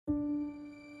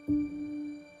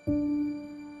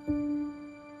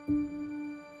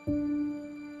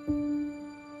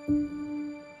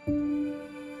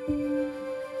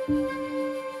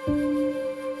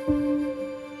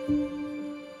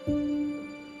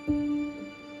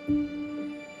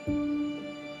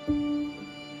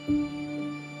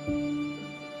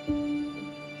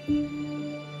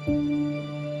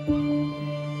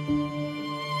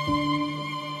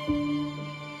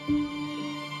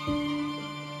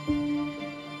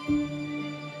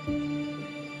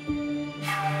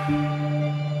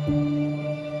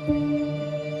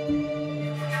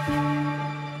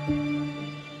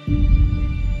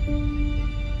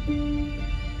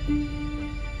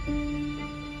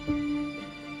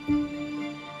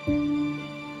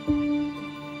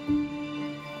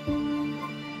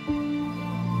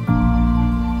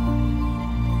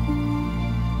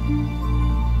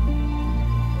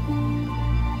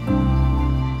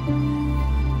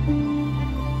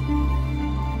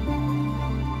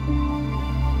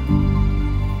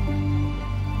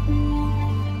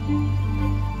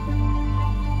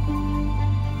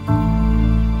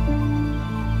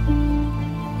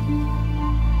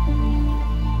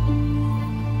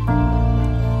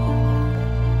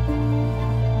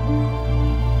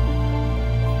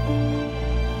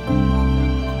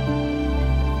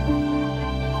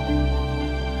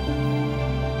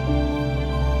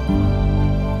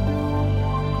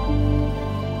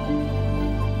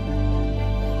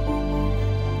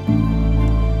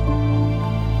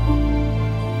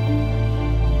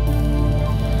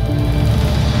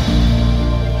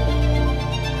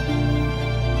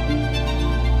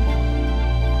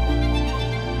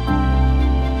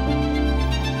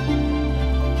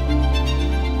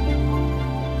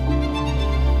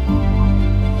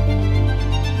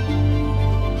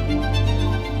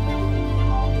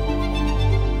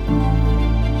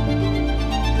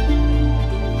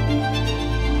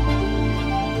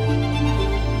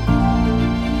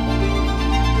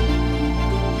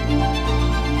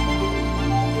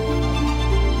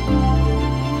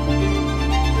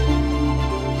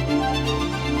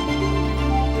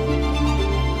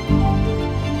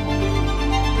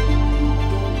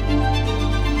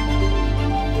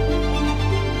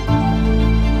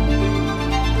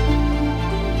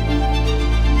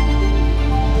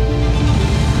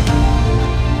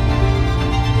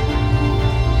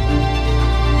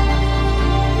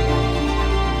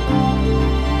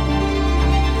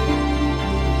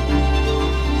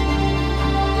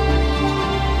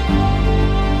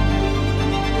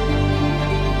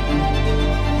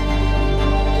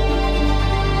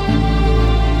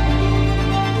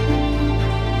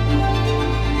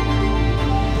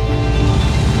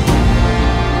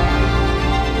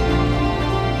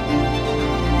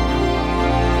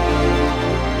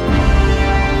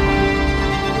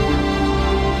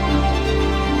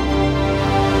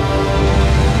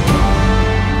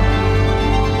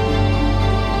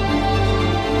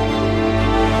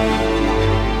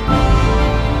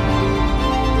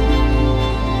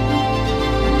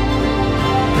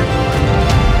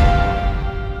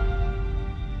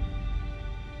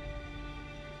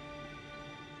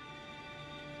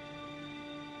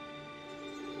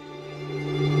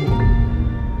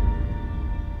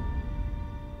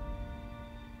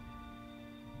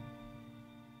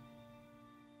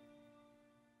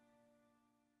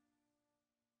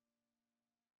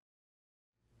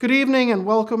Good evening and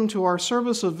welcome to our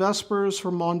service of Vespers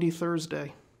for Maundy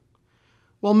Thursday.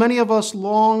 While many of us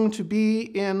long to be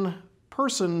in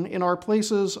person in our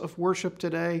places of worship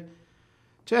today,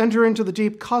 to enter into the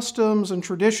deep customs and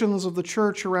traditions of the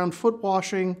church around foot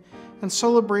washing and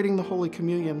celebrating the Holy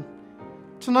Communion,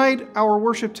 tonight our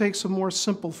worship takes a more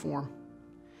simple form,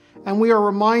 and we are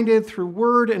reminded through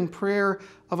word and prayer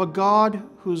of a God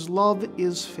whose love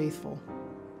is faithful.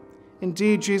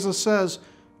 Indeed, Jesus says,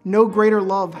 "No greater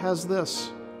love has this,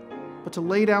 but to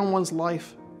lay down one's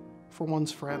life for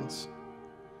one's friends."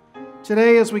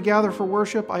 Today, as we gather for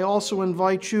worship, I also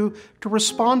invite you to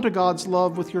respond to God's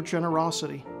love with your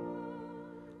generosity.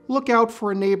 Look out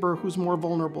for a neighbor who's more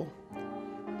vulnerable.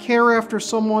 Care after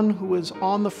someone who is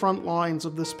on the front lines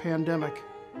of this pandemic.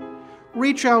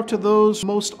 Reach out to those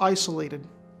most isolated,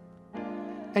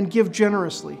 and give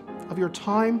generously of your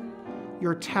time,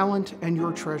 your talent, and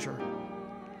your treasure.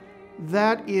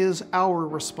 That is our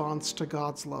response to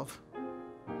God's love.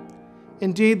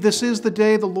 Indeed, this is the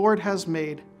day the Lord has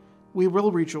made. We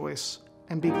will rejoice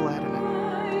and be glad in it.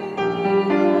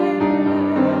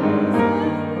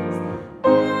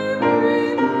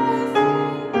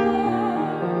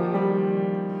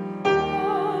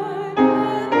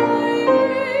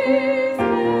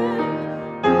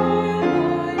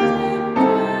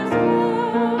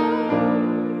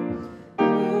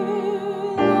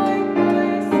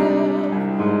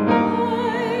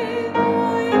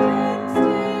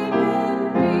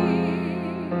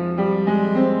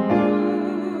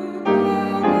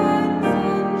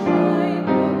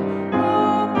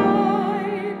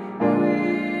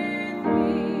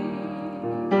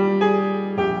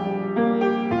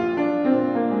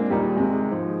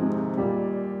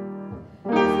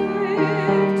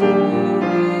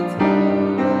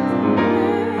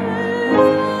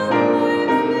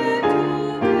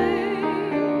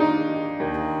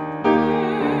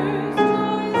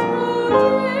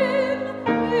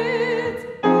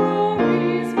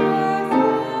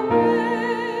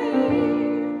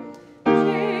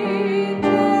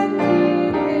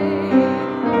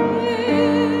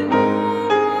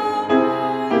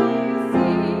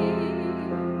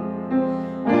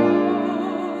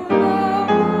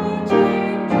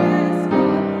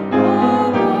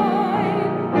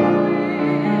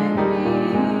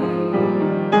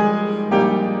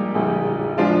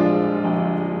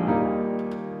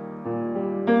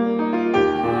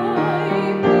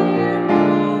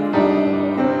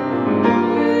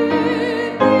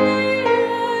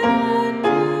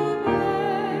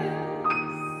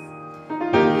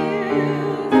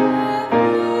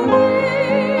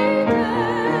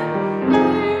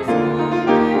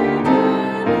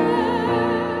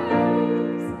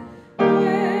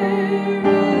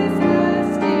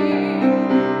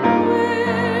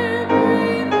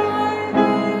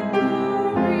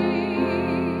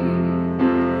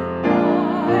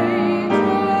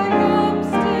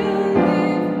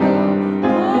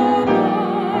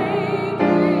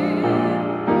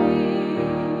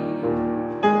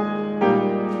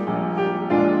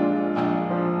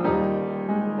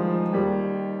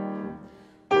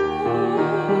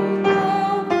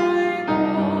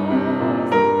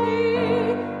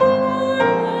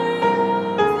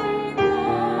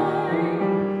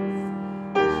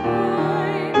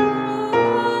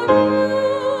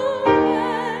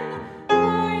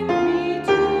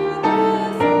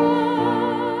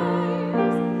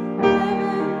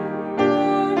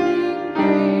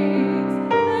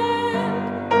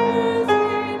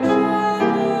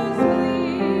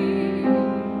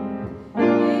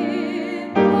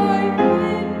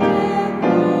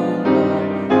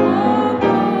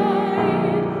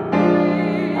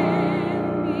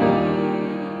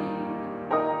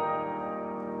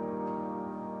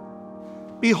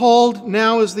 Behold,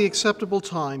 now is the acceptable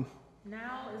time.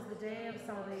 Now is the day of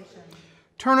salvation.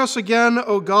 Turn us again,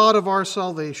 O God of our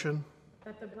salvation.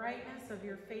 That the brightness of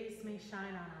your face may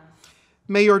shine on us.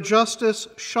 May your justice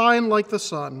shine like the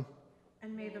sun.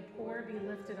 And may the poor be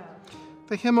lifted up.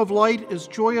 The hymn of light is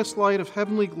Joyous Light of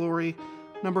Heavenly Glory,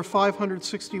 number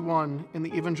 561 in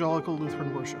the Evangelical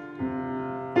Lutheran Worship.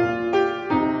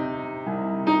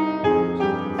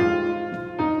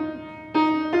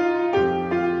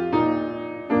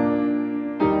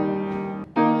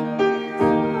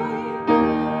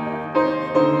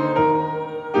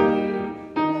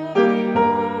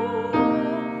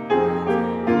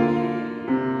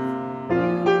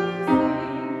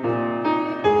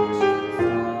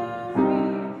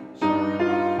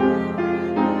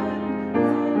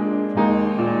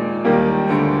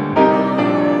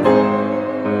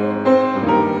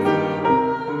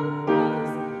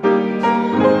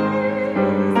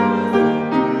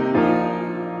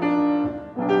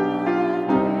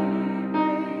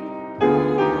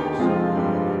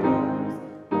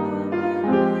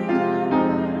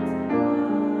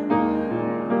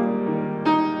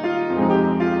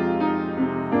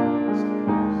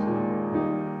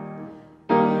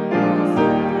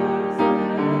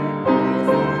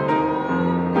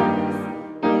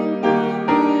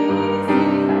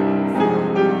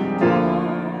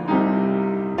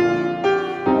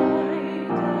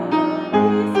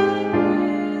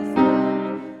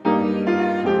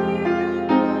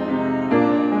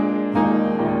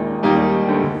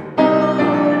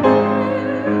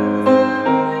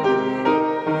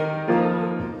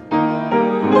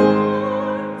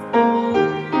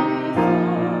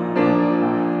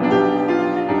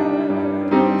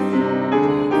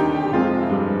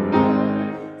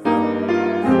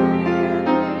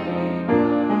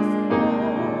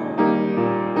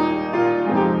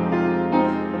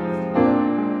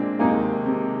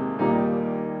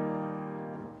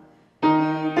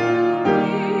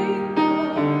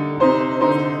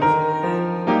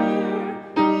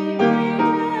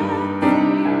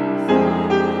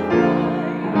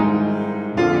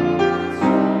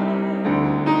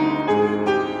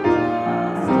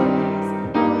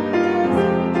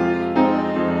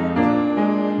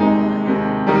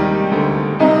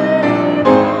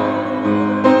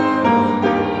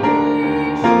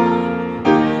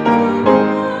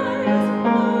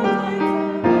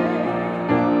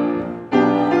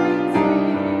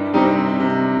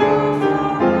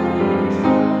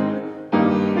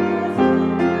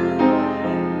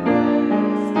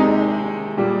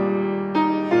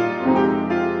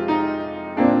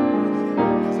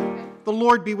 The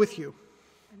Lord be with you.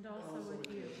 And also with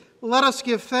you. Let us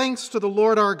give thanks to the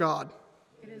Lord our God.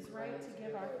 It is right to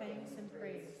give our thanks and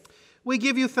praise. We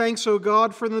give you thanks, O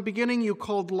God, for in the beginning you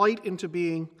called light into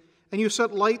being, and you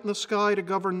set light in the sky to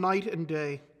govern night and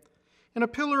day. In a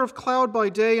pillar of cloud by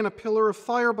day and a pillar of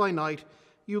fire by night,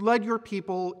 you led your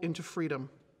people into freedom.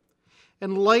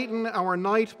 Enlighten our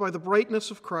night by the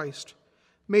brightness of Christ.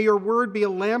 May your word be a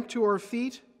lamp to our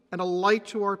feet and a light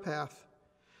to our path.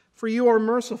 For you are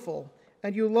merciful,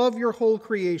 and you love your whole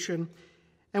creation,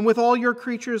 and with all your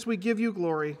creatures we give you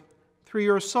glory, through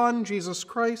your Son, Jesus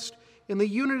Christ, in the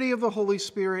unity of the Holy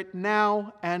Spirit,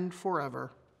 now and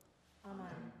forever. Amen.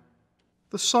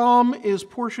 The psalm is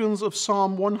portions of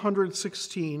Psalm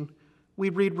 116. We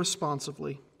read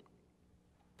responsively.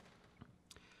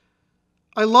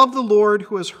 I love the Lord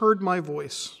who has heard my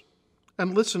voice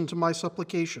and listened to my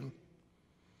supplication.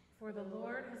 For the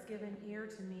Lord has given ear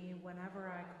to me whenever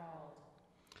I called.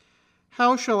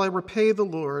 How shall I repay the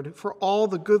Lord for all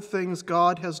the good things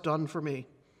God has done for me?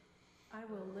 I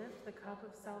will lift the cup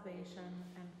of salvation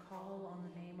and call on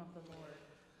the name of the Lord.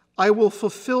 I will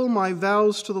fulfill my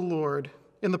vows to the Lord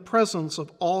in the presence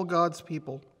of all God's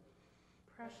people.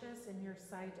 Precious in your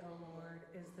sight, O Lord,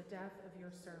 is the death of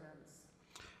your servants.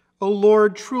 O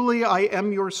Lord, truly I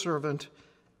am your servant.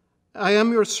 I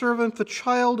am your servant, the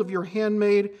child of your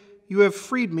handmaid. You have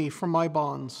freed me from my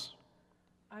bonds.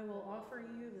 I will offer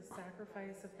you the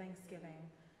sacrifice of thanksgiving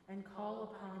and call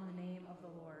upon the name of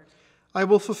the Lord. I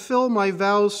will fulfill my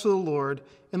vows to the Lord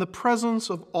in the presence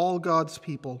of all God's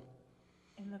people.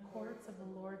 In the courts of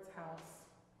the Lord's house,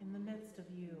 in the midst of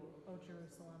you, O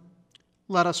Jerusalem.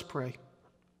 Let us pray.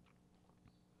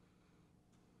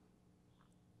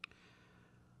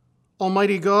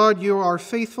 Almighty God, you are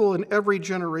faithful in every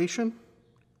generation.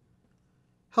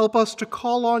 Help us to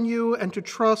call on you and to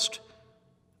trust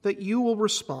that you will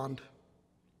respond.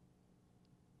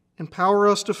 Empower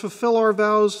us to fulfill our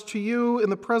vows to you in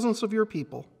the presence of your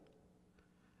people,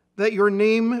 that your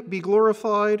name be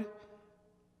glorified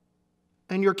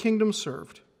and your kingdom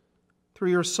served. Through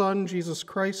your Son, Jesus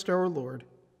Christ our Lord.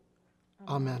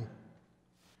 Amen.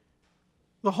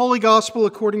 The Holy Gospel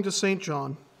according to St.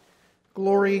 John.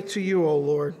 Glory to you, O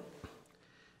Lord.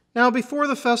 Now, before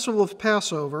the festival of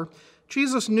Passover,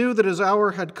 Jesus knew that his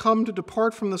hour had come to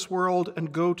depart from this world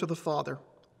and go to the Father.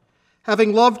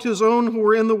 Having loved his own who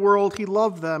were in the world, he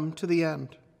loved them to the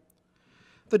end.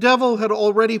 The devil had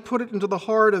already put it into the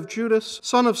heart of Judas,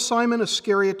 son of Simon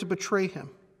Iscariot, to betray him.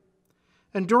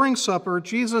 And during supper,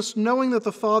 Jesus, knowing that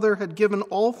the Father had given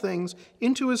all things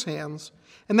into his hands,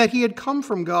 and that he had come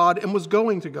from God and was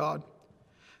going to God,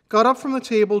 got up from the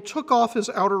table, took off his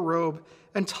outer robe,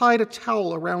 and tied a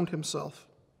towel around himself.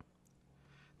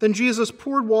 Then Jesus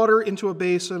poured water into a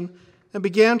basin and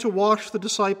began to wash the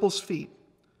disciples' feet,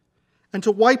 and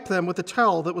to wipe them with the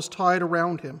towel that was tied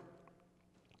around him.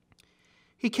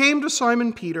 He came to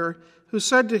Simon Peter, who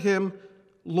said to him,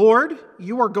 "Lord,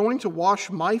 you are going to wash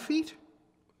my feet?"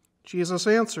 Jesus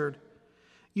answered,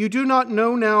 "You do not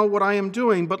know now what I am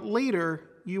doing, but later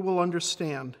you will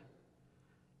understand."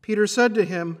 Peter said to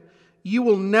him, "You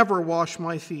will never wash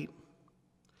my feet."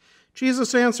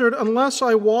 Jesus answered, "Unless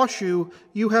I wash you,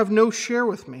 you have no share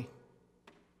with me."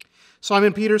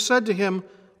 Simon Peter said to him,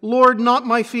 "Lord, not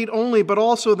my feet only, but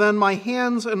also then my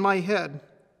hands and my head."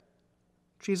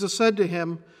 Jesus said to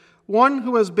him, "One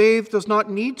who has bathed does not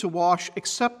need to wash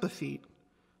except the feet,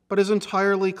 but is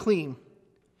entirely clean.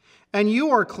 And you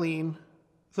are clean,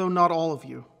 though not all of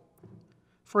you."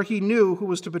 For he knew who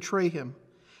was to betray him,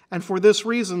 and for this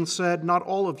reason said, "Not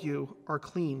all of you are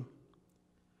clean."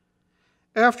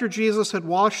 After Jesus had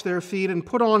washed their feet and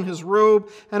put on his robe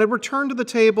and had returned to the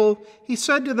table, he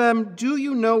said to them, "Do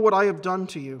you know what I have done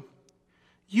to you?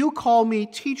 You call me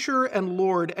teacher and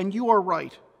Lord, and you are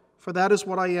right, for that is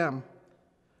what I am.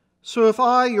 So if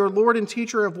I, your Lord and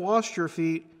teacher, have washed your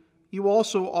feet, you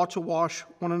also ought to wash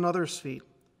one another's feet.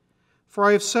 For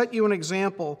I have set you an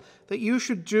example, that you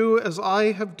should do as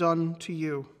I have done to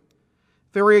you.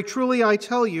 Very truly I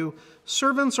tell you,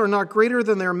 servants are not greater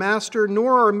than their master,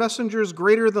 nor are messengers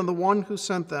greater than the one who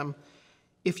sent them.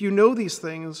 If you know these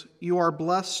things, you are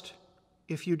blessed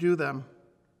if you do them.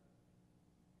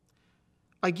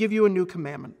 I give you a new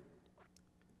commandment,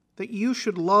 that you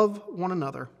should love one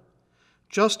another.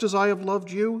 Just as I have loved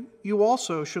you, you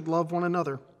also should love one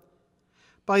another.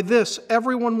 By this,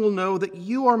 everyone will know that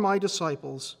you are my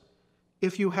disciples,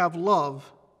 if you have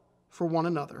love for one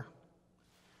another."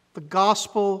 The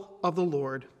Gospel of the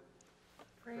Lord.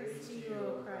 Praise to you,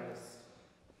 O Christ.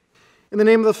 In the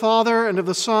name of the Father, and of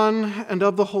the Son, and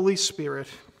of the Holy Spirit.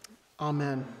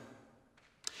 Amen.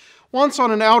 Once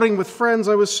on an outing with friends,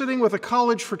 I was sitting with a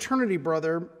college fraternity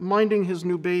brother minding his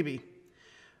new baby.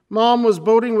 Mom was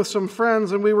boating with some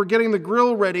friends, and we were getting the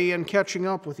grill ready and catching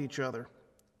up with each other.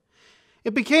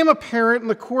 It became apparent in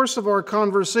the course of our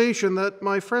conversation that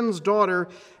my friend's daughter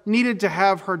needed to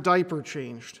have her diaper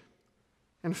changed.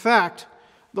 In fact,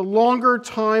 the longer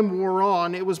time wore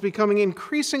on, it was becoming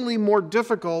increasingly more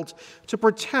difficult to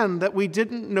pretend that we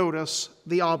didn't notice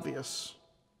the obvious.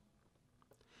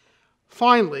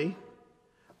 Finally,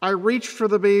 I reached for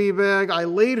the baby bag, I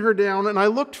laid her down, and I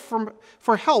looked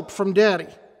for help from Daddy.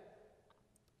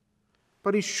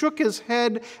 But he shook his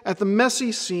head at the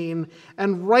messy scene,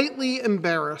 and rightly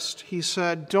embarrassed, he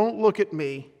said, "Don't look at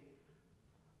me.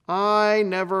 I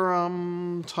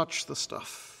never touch the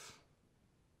stuff.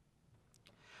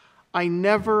 I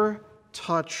never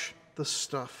touch the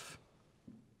stuff."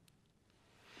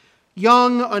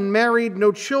 Young, unmarried,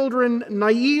 no children,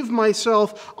 naive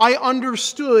myself, I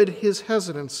understood his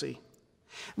hesitancy.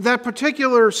 That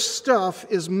particular stuff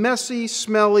is messy,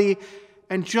 smelly,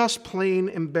 and just plain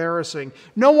embarrassing.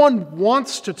 No one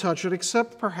wants to touch it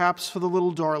except perhaps for the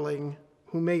little darling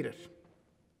who made it.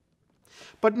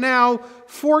 But now,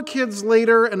 4 kids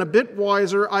later and a bit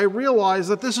wiser, I realize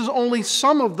that this is only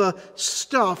some of the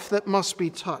stuff that must be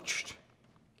touched.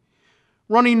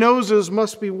 Runny noses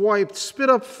must be wiped,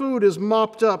 spit-up food is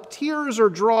mopped up, tears are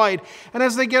dried, and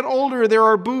as they get older, there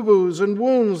are boo-boos and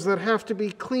wounds that have to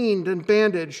be cleaned and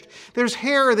bandaged. There's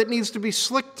hair that needs to be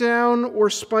slicked down or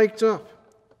spiked up.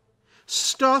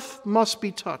 Stuff must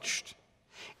be touched,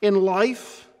 in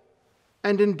life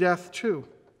and in death too.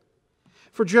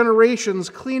 For generations,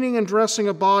 cleaning and dressing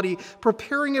a body,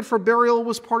 preparing it for burial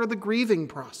was part of the grieving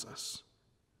process.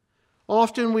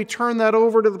 Often we turn that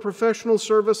over to the professional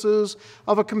services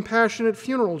of a compassionate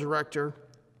funeral director,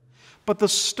 but the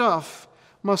stuff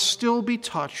must still be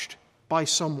touched by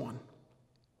someone.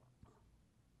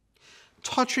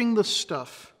 Touching the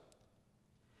stuff,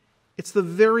 it's the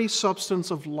very substance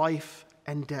of life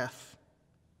and death.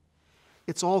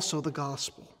 It's also the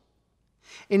gospel.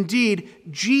 Indeed,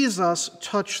 Jesus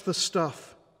touched the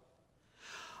stuff.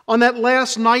 On that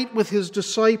last night with his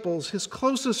disciples, his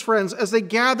closest friends, as they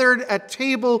gathered at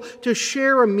table to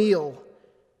share a meal,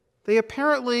 they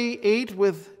apparently ate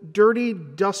with dirty,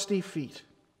 dusty feet.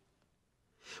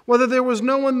 Whether there was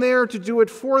no one there to do it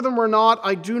for them or not,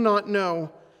 I do not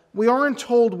know. We aren't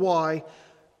told why,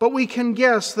 but we can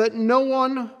guess that no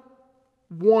one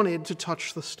wanted to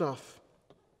touch the stuff.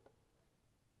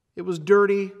 It was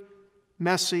dirty,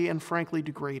 messy, and frankly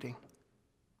degrading.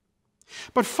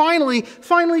 But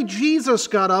finally, Jesus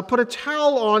got up, put a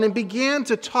towel on, and began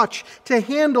to touch, to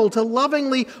handle, to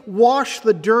lovingly wash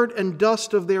the dirt and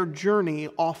dust of their journey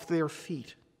off their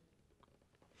feet.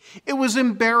 It was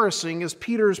embarrassing, as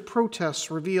Peter's protests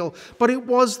reveal, but it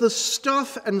was the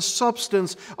stuff and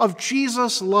substance of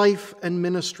Jesus' life and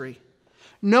ministry.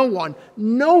 No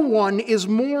one is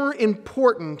more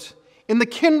important in the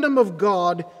kingdom of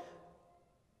God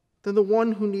than the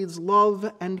one who needs love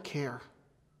and care.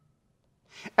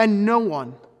 And no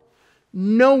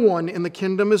one in the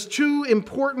kingdom is too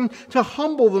important to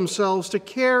humble themselves to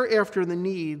care after the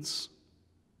needs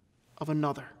of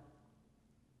another.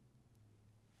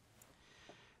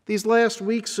 These last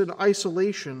weeks in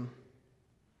isolation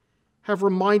have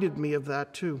reminded me of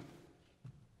that too.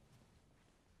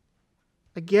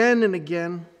 Again and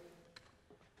again,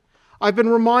 I've been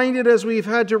reminded as we've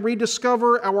had to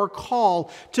rediscover our call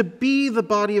to be the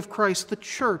body of Christ, the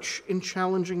church, in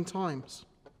challenging times.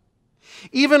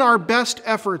 Even our best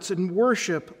efforts in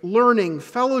worship, learning,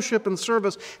 fellowship, and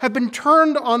service have been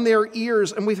turned on their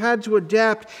ears, and we've had to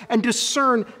adapt and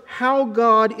discern how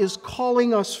God is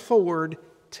calling us forward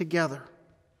together.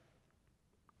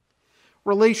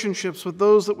 Relationships with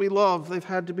those that we love, they've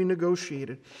had to be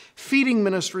negotiated. Feeding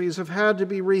ministries have had to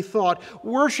be rethought.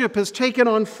 Worship has taken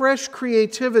on fresh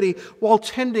creativity while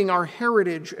tending our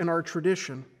heritage and our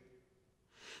tradition.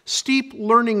 Steep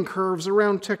learning curves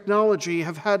around technology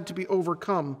have had to be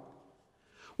overcome.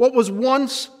 What was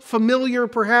once familiar,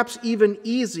 perhaps even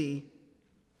easy,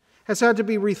 has had to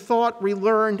be rethought,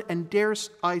 relearned, and dare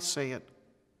I say it,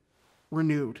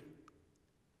 renewed.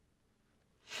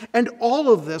 And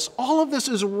all of this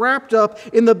is wrapped up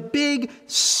in the big,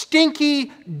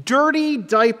 stinky, dirty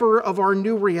diaper of our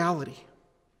new reality,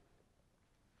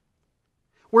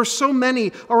 where so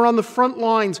many are on the front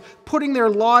lines, putting their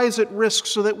lives at risk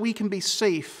so that we can be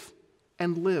safe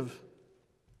and live.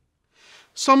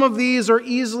 Some of these are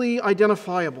easily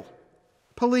identifiable.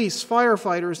 Police,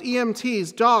 firefighters,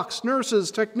 EMTs, docs,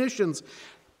 nurses, technicians,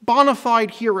 bona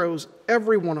fide heroes,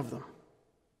 every one of them.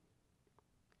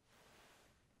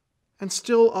 And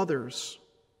still others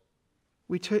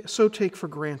we so take for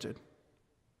granted,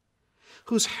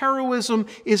 whose heroism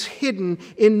is hidden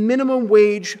in minimum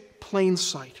wage plain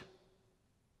sight.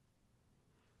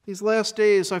 These last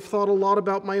days, I've thought a lot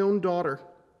about my own daughter,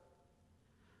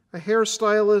 a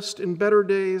hairstylist in better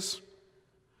days,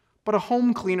 but a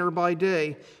home cleaner by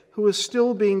day, who is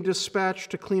still being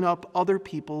dispatched to clean up other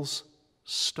people's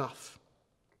stuff.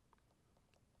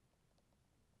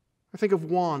 I think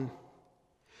of Juan,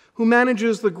 who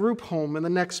manages the group home in the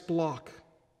next block.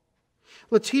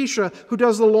 Letitia, who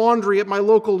does the laundry at my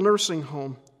local nursing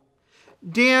home.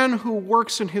 Dan, who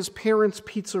works in his parents'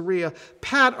 pizzeria.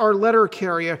 Pat, our letter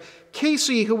carrier.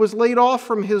 Casey, who was laid off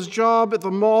from his job at the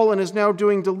mall and is now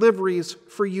doing deliveries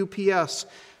for UPS.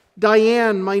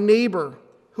 Diane, my neighbor,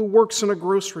 who works in a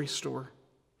grocery store.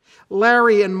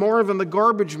 Larry and Marvin, the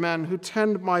garbage men who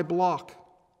tend my block.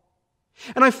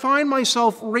 And I find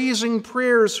myself raising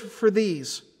prayers for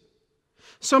these,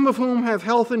 some of whom have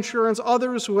health insurance,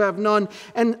 others who have none,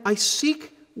 and I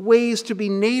seek ways to be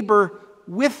neighbor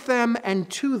with them and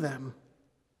to them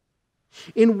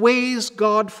in ways,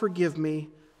 God forgive me,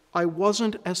 I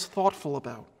wasn't as thoughtful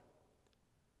about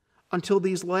until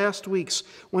these last weeks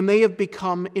when they have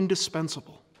become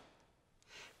indispensable,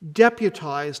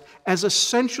 deputized as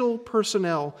essential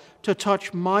personnel to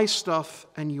touch my stuff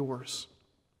and yours.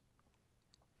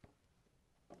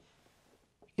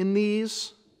 In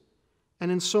these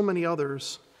and in so many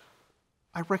others,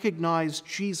 I recognize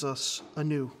Jesus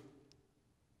anew.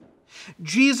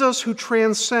 Jesus who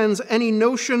transcends any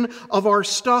notion of our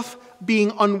stuff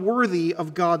being unworthy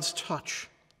of God's touch.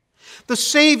 The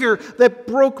Savior that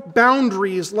broke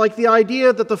boundaries like the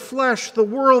idea that the flesh, the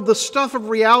world, the stuff of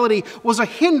reality was a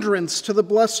hindrance to the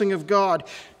blessing of God.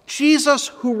 Jesus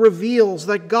who reveals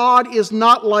that God is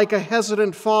not like a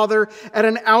hesitant father at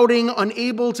an outing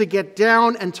unable to get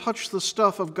down and touch the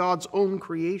stuff of God's own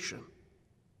creation.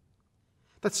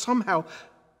 That somehow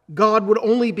God would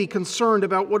only be concerned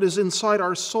about what is inside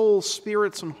our souls,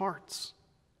 spirits, and hearts.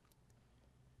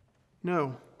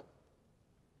 No.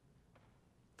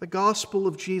 The gospel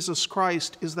of Jesus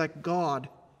Christ is that God,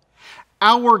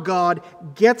 our God,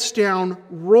 gets down,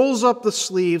 rolls up the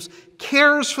sleeves,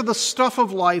 cares for the stuff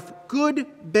of life, good,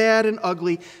 bad, and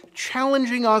ugly,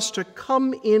 challenging us to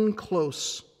come in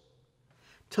close,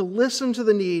 to listen to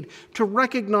the need, to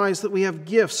recognize that we have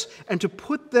gifts, and to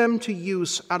put them to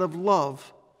use out of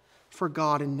love for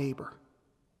God and neighbor.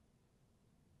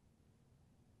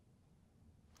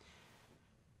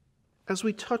 As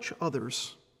we touch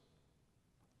others,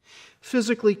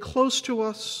 physically close to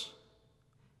us,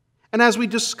 and as we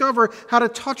discover how to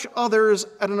touch others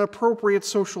at an appropriate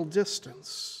social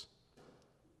distance,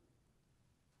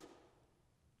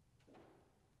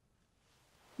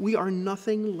 we are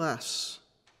nothing less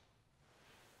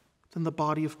than the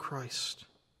body of Christ,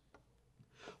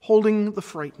 holding the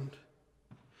frightened,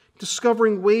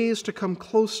 discovering ways to come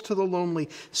close to the lonely,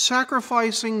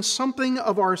 sacrificing something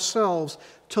of ourselves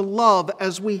to love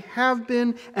as we have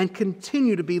been and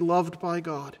continue to be loved by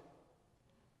God.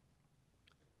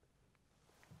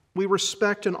 We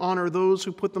respect and honor those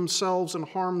who put themselves in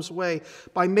harm's way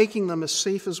by making them as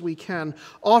safe as we can,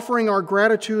 offering our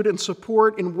gratitude and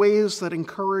support in ways that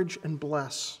encourage and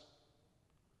bless.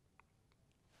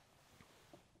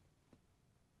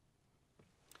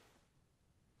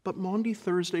 But Maundy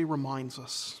Thursday reminds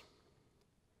us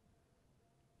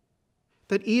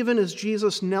that even as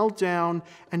Jesus knelt down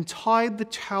and tied the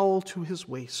towel to his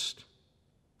waist,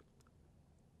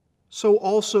 so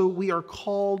also we are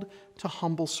called to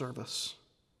humble service.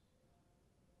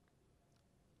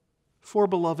 For,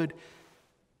 beloved,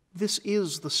 this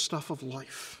is the stuff of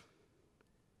life,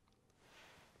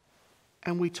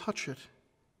 and we touch it,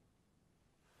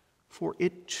 for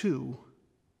it too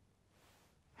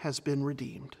has been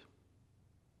redeemed.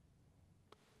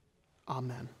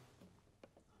 Amen.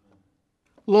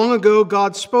 Long ago,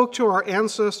 God spoke to our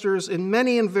ancestors in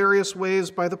many and various ways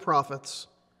by the prophets.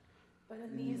 But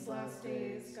in these last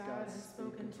days, God has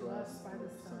spoken to us by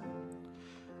the Son.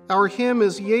 Our hymn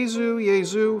is Jesu,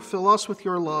 Jesu, fill us with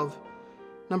your love,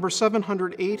 number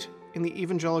 708 in the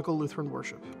Evangelical Lutheran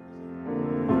Worship.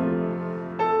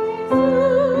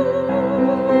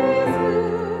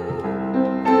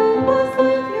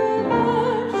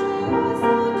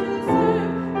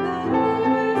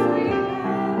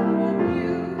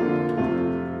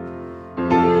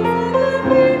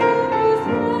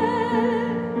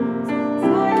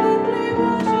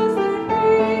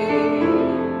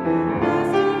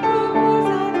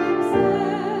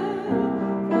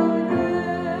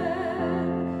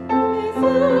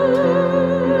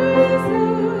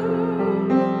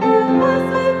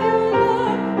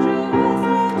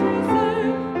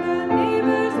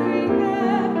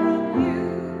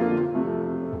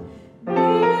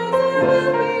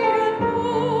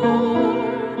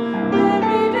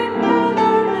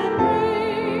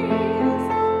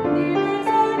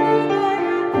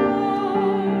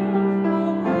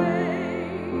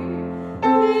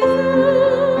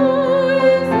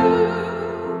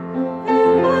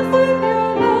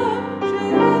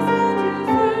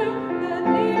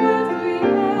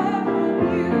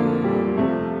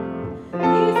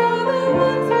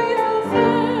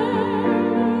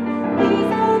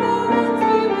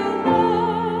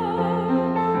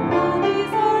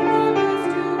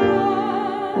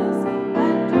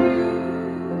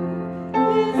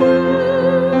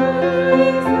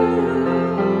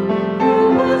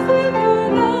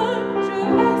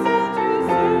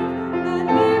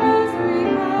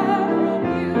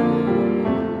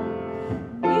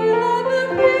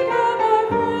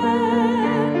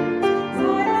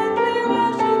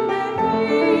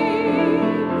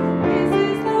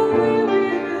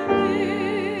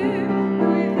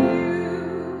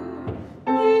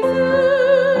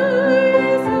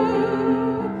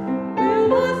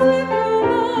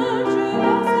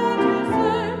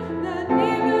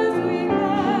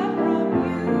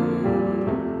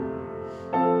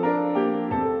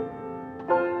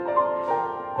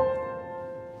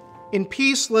 In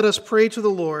peace, let us pray to the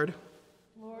Lord.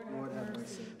 Lord, have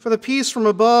mercy. For the peace from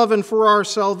above and for our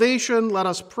salvation, let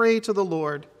us pray to the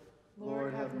Lord.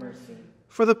 Lord, have mercy.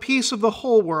 For the peace of the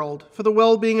whole world, for the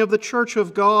well-being of the Church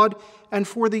of God, and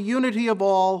for the unity of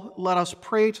all, let us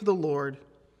pray to the Lord.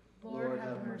 Lord,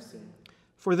 have mercy.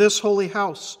 For this holy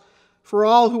house, for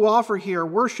all who offer here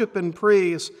worship and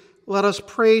praise, let us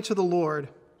pray to the Lord.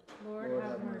 Lord,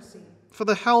 have mercy. For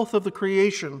the health of the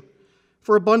creation,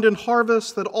 for abundant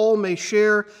harvest that all may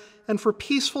share, and for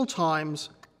peaceful times,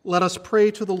 let us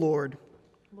pray to the Lord.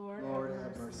 Lord,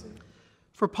 have mercy.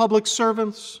 For public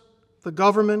servants, the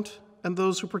government, and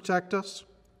those who protect us,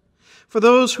 for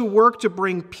those who work to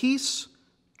bring peace,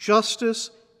 justice,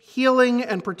 healing,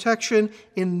 and protection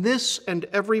in this and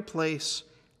every place,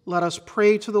 let us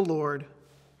pray to the Lord.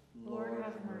 Lord,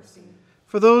 have mercy.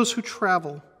 For those who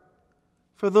travel,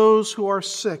 for those who are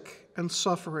sick and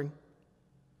suffering,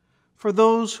 for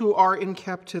those who are in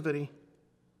captivity,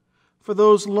 for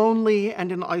those lonely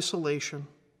and in isolation,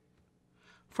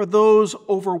 for those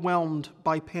overwhelmed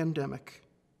by pandemic.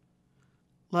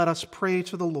 Let us pray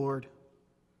to the Lord.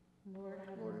 Lord,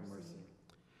 have mercy.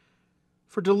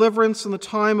 For deliverance in the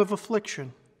time of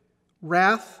affliction,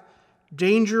 wrath,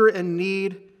 danger, and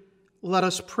need, let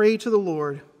us pray to the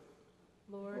Lord.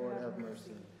 Lord, have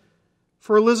mercy.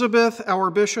 For Elizabeth, our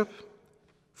bishop,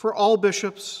 for all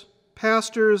bishops,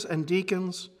 pastors, and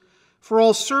deacons, for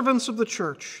all servants of the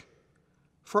church,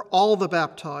 for all the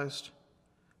baptized,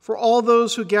 for all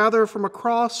those who gather from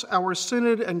across our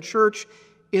synod and church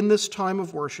in this time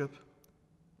of worship,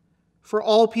 for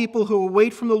all people who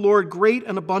await from the Lord great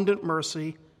and abundant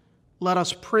mercy, let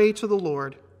us pray to the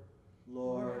Lord.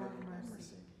 Lord, have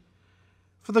mercy.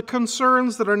 For the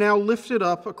concerns that are now lifted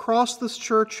up across this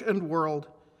church and world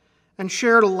and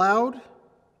shared aloud,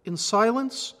 in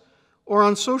silence, or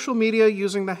on social media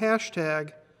using the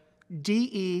hashtag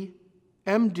DEMD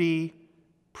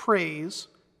Praise,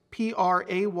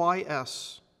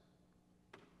 Prays.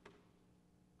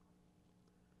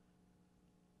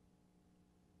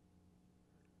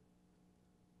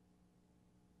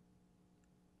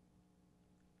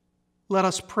 Let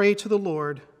us pray to the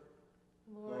Lord.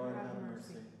 Lord, have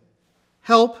mercy.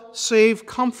 Help, save,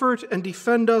 comfort, and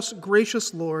defend us,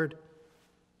 gracious Lord.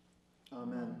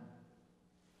 Amen.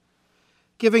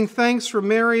 Giving thanks for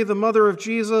Mary, the mother of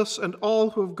Jesus, and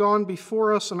all who have gone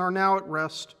before us and are now at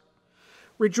rest.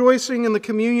 Rejoicing in the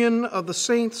communion of the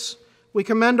saints, we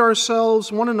commend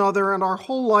ourselves, one another, and our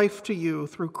whole life to you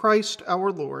through Christ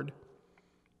our Lord.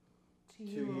 To To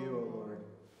you, O Lord.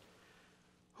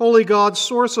 Holy God,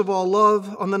 source of all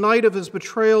love, on the night of his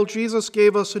betrayal, Jesus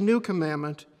gave us a new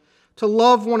commandment, to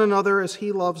love one another as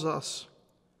he loves us.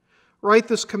 Write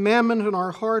this commandment in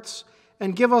our hearts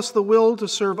and give us the will to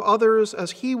serve others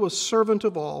as he was servant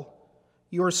of all.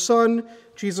 Your Son,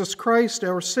 Jesus Christ,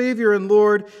 our Savior and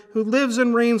Lord, who lives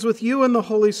and reigns with you in the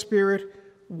Holy Spirit,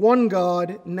 one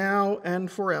God, now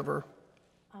and forever.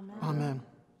 Amen. Amen.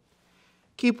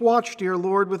 Keep watch, dear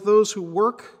Lord, with those who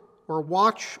work or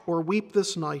watch or weep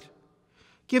this night.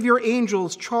 Give your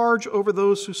angels charge over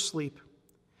those who sleep.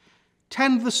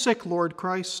 Tend the sick, Lord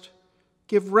Christ.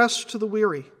 Give rest to the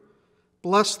weary.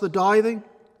 Bless the dying.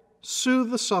 Soothe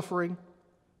the suffering.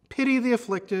 Pity the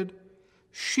afflicted.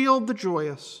 Shield the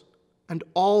joyous. And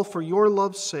all for your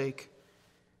love's sake.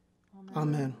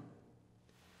 Amen.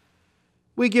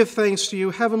 We give thanks to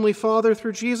you, Heavenly Father,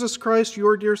 through Jesus Christ,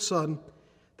 your dear Son,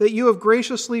 that you have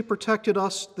graciously protected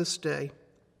us this day.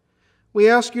 We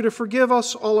ask you to forgive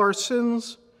us all our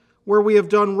sins where we have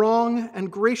done wrong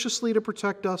and graciously to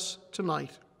protect us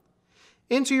tonight.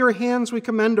 Into your hands we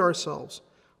commend ourselves,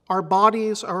 our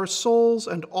bodies, our souls,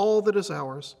 and all that is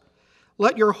ours.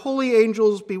 Let your holy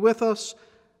angels be with us,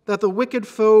 that the wicked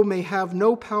foe may have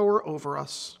no power over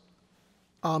us.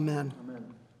 Amen.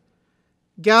 Amen.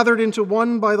 Gathered into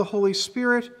one by the Holy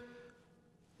Spirit,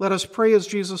 let us pray as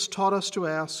Jesus taught us to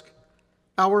ask.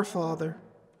 Our Father,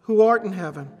 who art in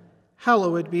heaven,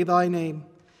 hallowed be thy name.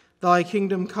 Thy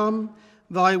kingdom come,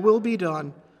 thy will be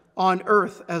done, on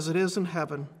earth as it is in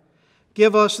heaven.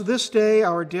 Give us this day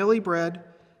our daily bread,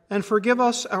 and forgive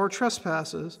us our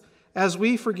trespasses, as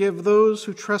we forgive those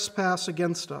who trespass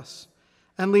against us.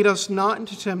 And lead us not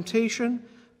into temptation,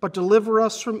 but deliver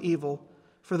us from evil.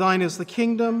 For thine is the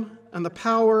kingdom, and the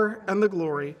power, and the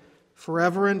glory,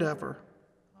 forever and ever.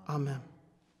 Amen.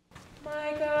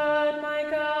 My God,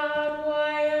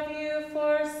 why have you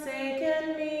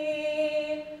forsaken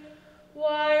me?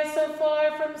 Why so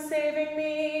far from saving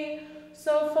me,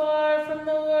 so far from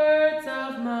the words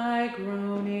of my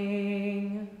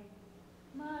groaning?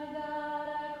 My God,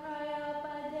 I cry out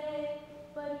by day,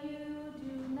 but you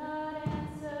do not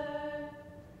answer.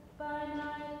 By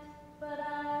night, but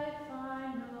I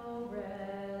find no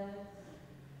rest.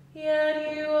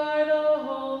 Yet you are the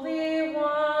Holy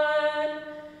One,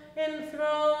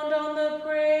 enthroned on the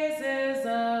praise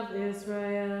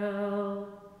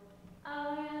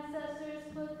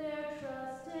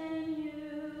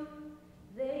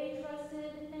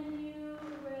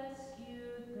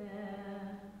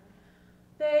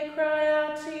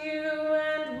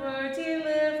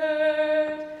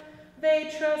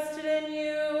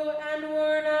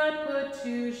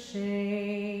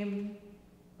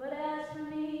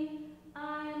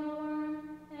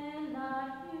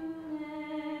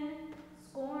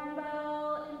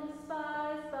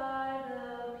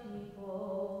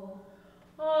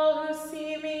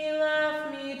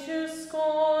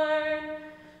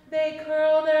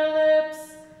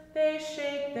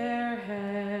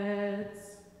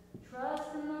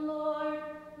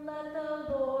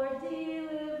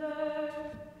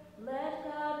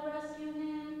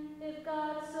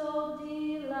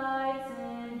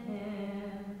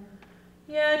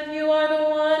Yet you are the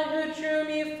one who drew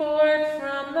me forth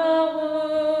from the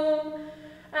womb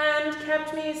and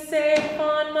kept me safe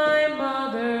on my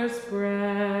mother's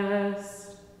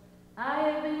breast. I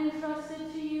have been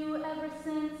entrusted to you ever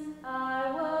since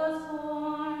I was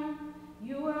born.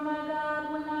 You were my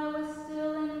God when I was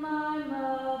still in my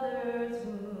mother's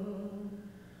womb.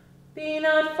 Be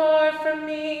not far from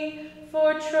me,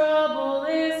 for trouble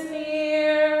is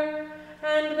near,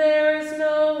 and there is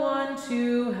no one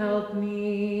to help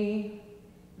me.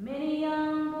 Many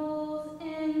young bulls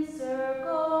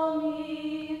encircle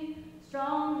me,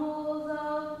 strong bulls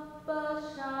of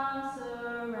Bashan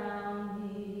surround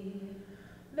me.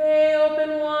 They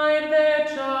open wide their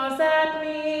jaws at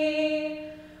me,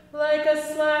 like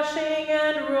a slashing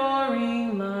and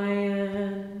roaring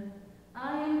lion.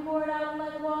 I am poured out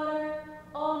like water,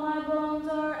 all my bones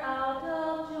are out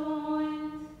of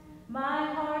joint. My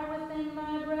heart within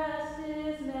my breast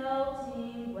is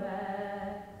melting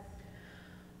wax.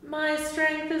 My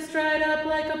strength is dried up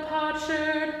like a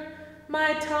potsherd,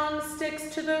 my tongue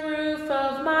sticks to the roof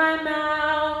of my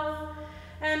mouth,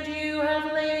 and you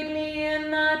have laid me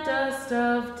in the dust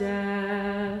of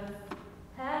death.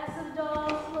 Packs of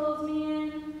dogs close me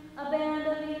in, a band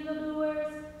of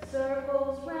evildoers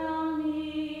circles round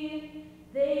me.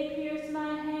 They pierce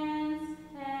my hands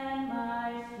and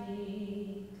my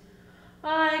feet.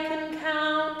 I can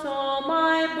count all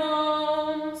my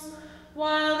bones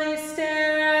while they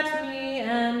stare at me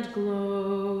and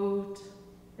gloat.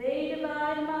 They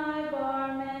divide my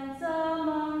garments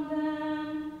among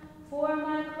them. For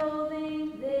my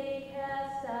clothing they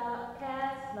cast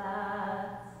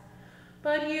lots.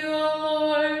 But you, O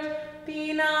Lord,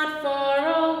 be not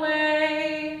far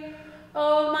away.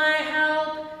 O my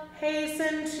help,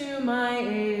 hasten to my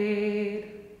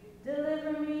aid.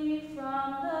 Deliver me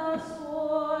from the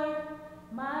sword,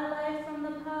 my life from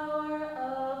the power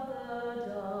of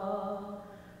the dog.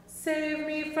 Save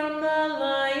me from the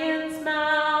lion's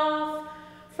mouth,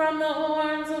 from the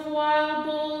horns of wild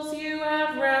bulls you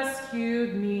have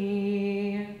rescued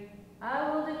me. I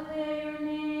will declare your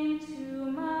name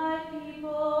to my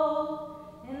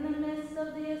people. In the midst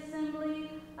of the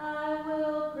assembly, I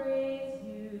will praise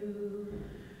you.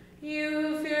 You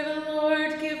who fear the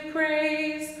Lord, give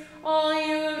praise. All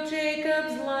you of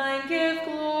Jacob's line, give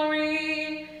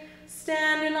glory.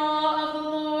 Stand in awe of the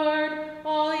Lord,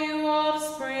 all you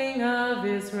offspring of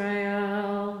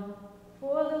Israel.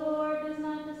 For the Lord does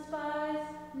not despise,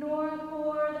 nor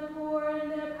abhor the poor in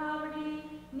their poverty,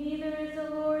 neither is the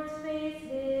Lord's face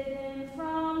hidden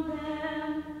from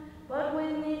them. But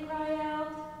when they cry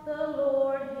out, the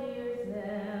Lord hears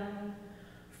them.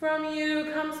 From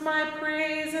you comes my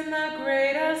praise in the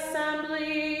great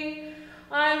assembly.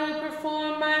 I will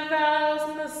perform my vows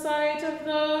in the sight of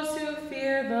those who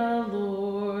fear the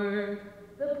Lord.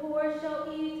 The poor shall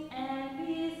eat and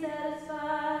be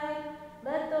satisfied.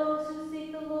 Let those who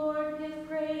seek the Lord give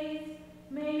praise.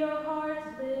 May your hearts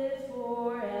live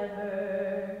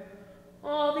forever.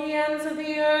 All the ends of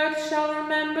the earth shall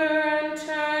remember and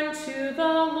turn to the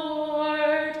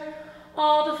Lord.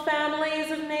 All the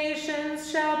families of nations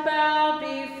shall bow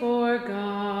before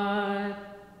God.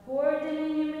 For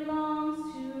dominion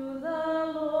belongs to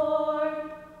the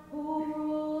Lord, who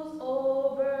rules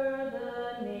over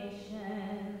the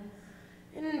nations.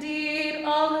 Indeed,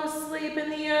 all who sleep in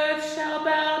the earth shall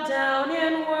bow down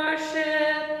in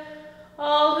worship.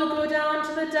 All who go down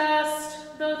to the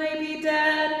dust, though they be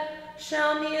dead,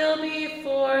 shall kneel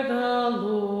before the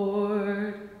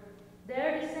Lord.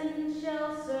 Their descendants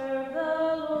shall serve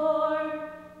the Lord,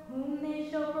 whom they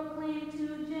shall proclaim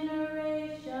to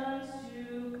generations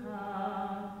to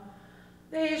come.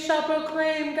 They shall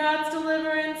proclaim God's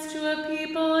deliverance to a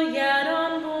people yet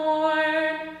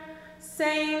unborn,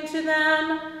 saying to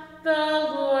them, the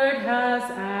Lord has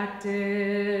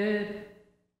acted.